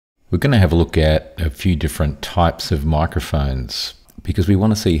We're going to have a look at a few different types of microphones because we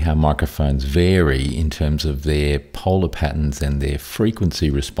want to see how microphones vary in terms of their polar patterns and their frequency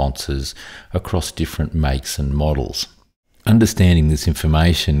responses across different makes and models. Understanding this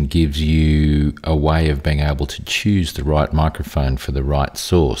information gives you a way of being able to choose the right microphone for the right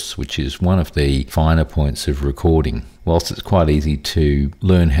source, which is one of the finer points of recording. Whilst it's quite easy to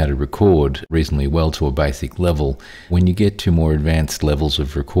learn how to record reasonably well to a basic level, when you get to more advanced levels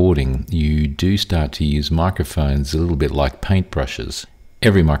of recording, you do start to use microphones a little bit like paintbrushes.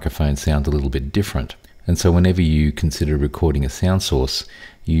 Every microphone sounds a little bit different. And so whenever you consider recording a sound source,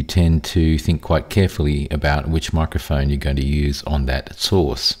 you tend to think quite carefully about which microphone you're going to use on that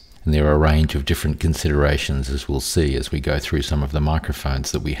source. And there are a range of different considerations, as we'll see as we go through some of the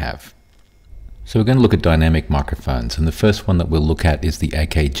microphones that we have. So we're going to look at dynamic microphones, and the first one that we'll look at is the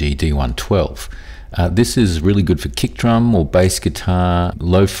AKG D112. This is really good for kick drum or bass guitar,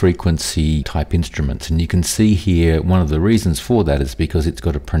 low frequency type instruments. And you can see here one of the reasons for that is because it's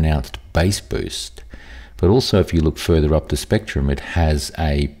got a pronounced bass boost. But also if you look further up the spectrum, it has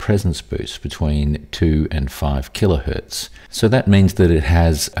a presence boost between 2 and 5 kilohertz. So that means that it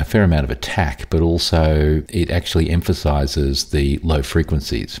has a fair amount of attack, but also it actually emphasizes the low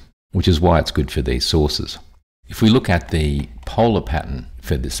frequencies, which is why it's good for these sources. If we look at the polar pattern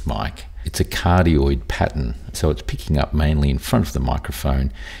for this mic, it's a cardioid pattern, so it's picking up mainly in front of the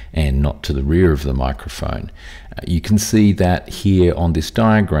microphone and not to the rear of the microphone. You can see that here on this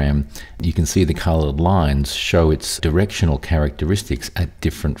diagram, you can see the colored lines show its directional characteristics at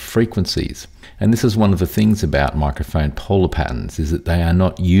different frequencies. And this is one of the things about microphone polar patterns, is that they are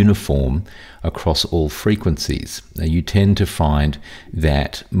not uniform across all frequencies. Now, you tend to find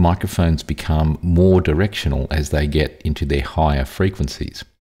that microphones become more directional as they get into their higher frequencies.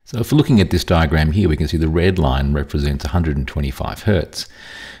 So if we're looking at this diagram here, we can see the red line represents 125 Hertz.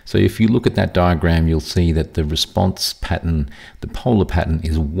 So if you look at that diagram, you'll see that the response pattern, the polar pattern,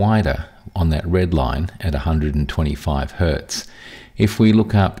 is wider on that red line at 125 Hertz. If we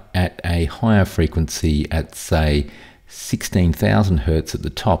look up at a higher frequency at, say, 16,000 Hertz at the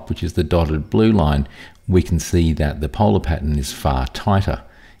top, which is the dotted blue line, we can see that the polar pattern is far tighter.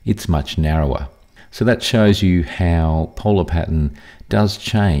 It's much narrower. So that shows you how polar pattern does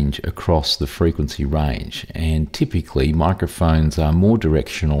change across the frequency range, and typically microphones are more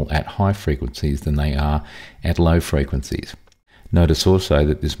directional at high frequencies than they are at low frequencies. Notice also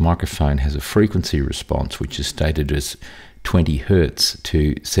that this microphone has a frequency response which is stated as 20 Hertz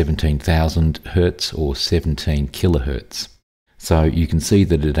to 17,000 Hertz or 17 kilohertz. So you can see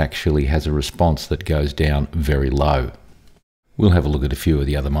that it actually has a response that goes down very low. We'll have a look at a few of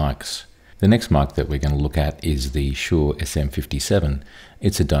the other mics. The next mic that we're going to look at is the Shure SM57.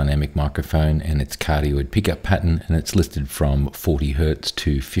 It's a dynamic microphone and it's cardioid pickup pattern, and it's listed from 40 Hertz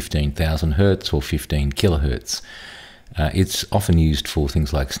to 15,000 Hertz or 15 kilohertz. It's often used for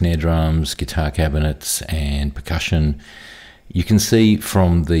things like snare drums, guitar cabinets and percussion. You can see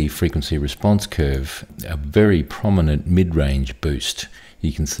from the frequency response curve a very prominent mid-range boost.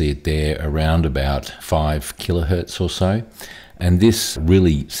 You can see it there around about 5 kilohertz or so. And this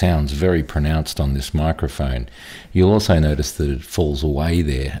really sounds very pronounced on this microphone. You'll also notice that it falls away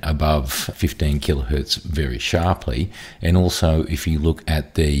there above 15 kilohertz very sharply. And also, if you look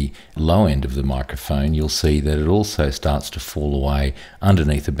at the low end of the microphone, you'll see that it also starts to fall away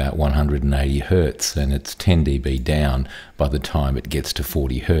underneath about 180 hertz, and it's 10 dB down by the time it gets to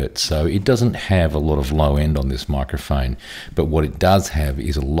 40 hertz. So it doesn't have a lot of low end on this microphone, but what it does have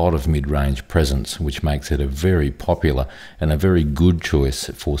is a lot of mid-range presence, which makes it a very popular and a very good choice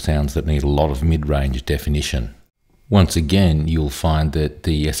for sounds that need a lot of mid-range definition. Once again, you'll find that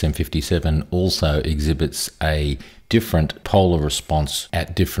the SM57 also exhibits a different polar response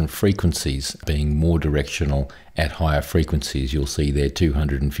at different frequencies, being more directional at higher frequencies. You'll see there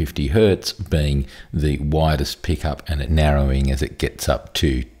 250 Hertz being the widest pickup and it narrowing as it gets up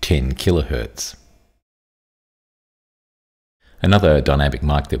to 10 kilohertz. Another dynamic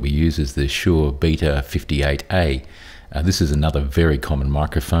mic that we use is the Shure Beta 58A. This is another very common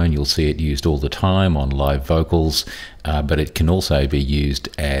microphone. You'll see it used all the time on live vocals, but it can also be used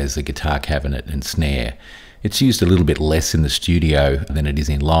as a guitar cabinet and snare. It's used a little bit less in the studio than it is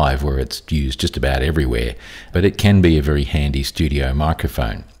in live, where it's used just about everywhere, but it can be a very handy studio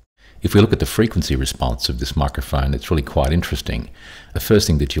microphone. If we look at the frequency response of this microphone, it's really quite interesting. The first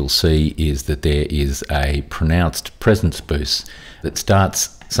thing that you'll see is that there is a pronounced presence boost that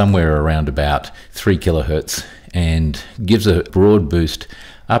starts somewhere around about 3 kilohertz and gives a broad boost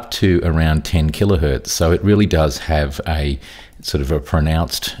up to around 10 kilohertz. So it really does have a sort of a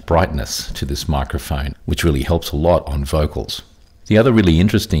pronounced brightness to this microphone, which really helps a lot on vocals. The other really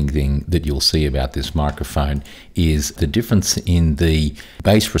interesting thing that you'll see about this microphone is the difference in the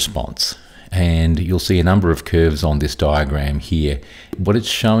bass response. And you'll see a number of curves on this diagram here. What it's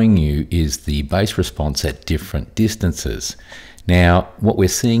showing you is the bass response at different distances. Now, what we're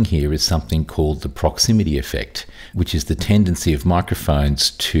seeing here is something called the proximity effect, which is the tendency of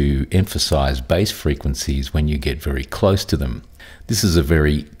microphones to emphasize bass frequencies when you get very close to them. This is a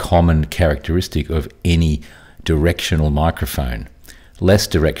very common characteristic of any directional microphone. Less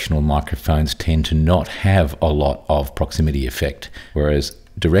directional microphones tend to not have a lot of proximity effect, whereas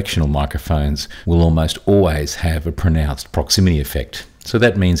directional microphones will almost always have a pronounced proximity effect. So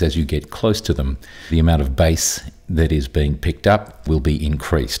that means as you get close to them, the amount of bass that is being picked up will be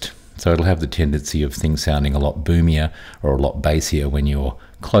increased. So it'll have the tendency of things sounding a lot boomier or a lot bassier when you're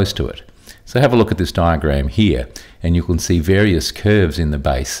close to it. So have a look at this diagram here, and you can see various curves in the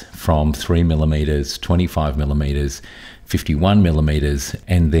bass from 3mm, 25mm, 51mm,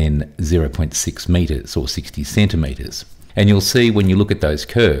 and then 0.6 meters or 60 centimeters. And you'll see when you look at those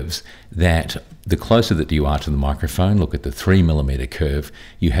curves that the closer that you are to the microphone, look at the 3mm curve,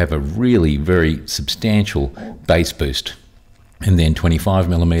 you have a really very substantial bass boost. And then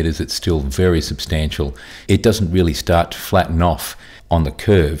 25mm, it's still very substantial. It doesn't really start to flatten off on the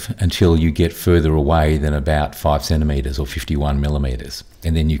curve until you get further away than about 5 centimeters or 51mm.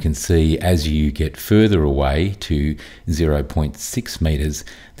 And then you can see as you get further away to 0.6 meters,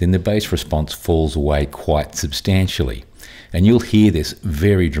 then the bass response falls away quite substantially. And you'll hear this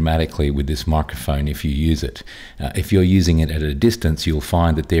very dramatically with this microphone if you use it. If you're using it at a distance, you'll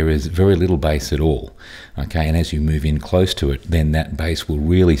find that there is very little bass at all. Okay, and as you move in close to it, then that bass will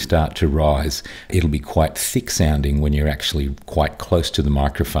really start to rise. It'll be quite thick sounding when you're actually quite close to the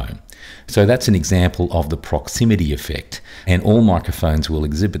microphone. So that's an example of the proximity effect, and all microphones will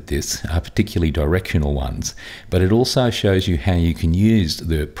exhibit this, particularly directional ones, but it also shows you how you can use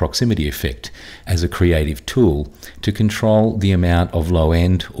the proximity effect as a creative tool to control the amount of low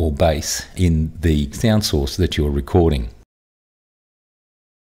end or bass in the sound source that you're recording.